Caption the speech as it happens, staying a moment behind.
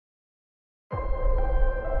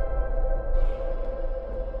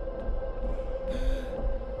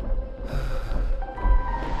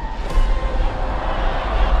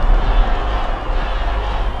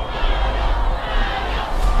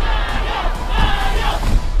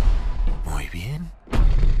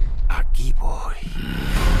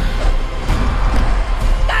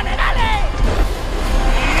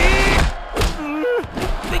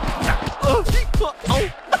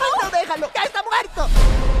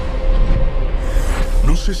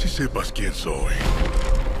sé si sepas quién soy,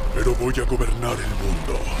 pero voy a gobernar el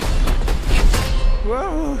mundo.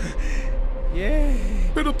 Wow. Yeah.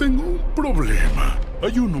 Pero tengo un problema.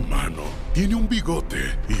 Hay un humano. Tiene un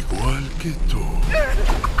bigote igual que tú.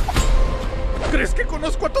 ¿Crees que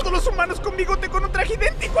conozco a todos los humanos con bigote con un traje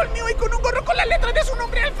idéntico al mío y con un gorro con la letra de su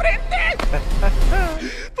nombre al frente?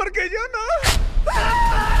 Porque yo no.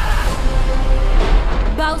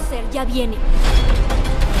 Bowser ya viene.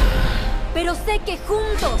 Pero sé que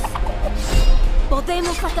juntos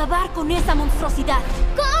podemos acabar con esa monstruosidad.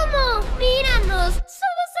 ¿Cómo? ¡Míranos!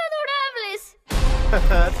 ¡Somos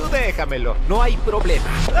adorables! Tú déjamelo, no hay problema.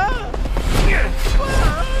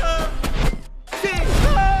 ¡Sí!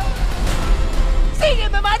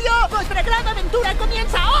 ¡Sígueme, Mario! ¡Nuestra gran aventura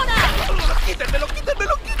comienza ahora! ¡Quítenmelo,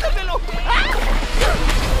 quítenmelo, quítenmelo!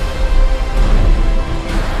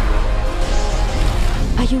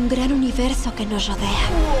 Hay un gran universo que nos rodea,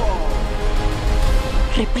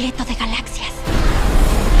 repleto de galaxias.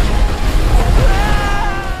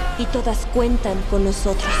 Y todas cuentan con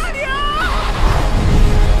nosotros.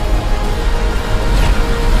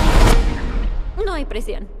 No hay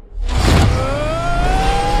presión.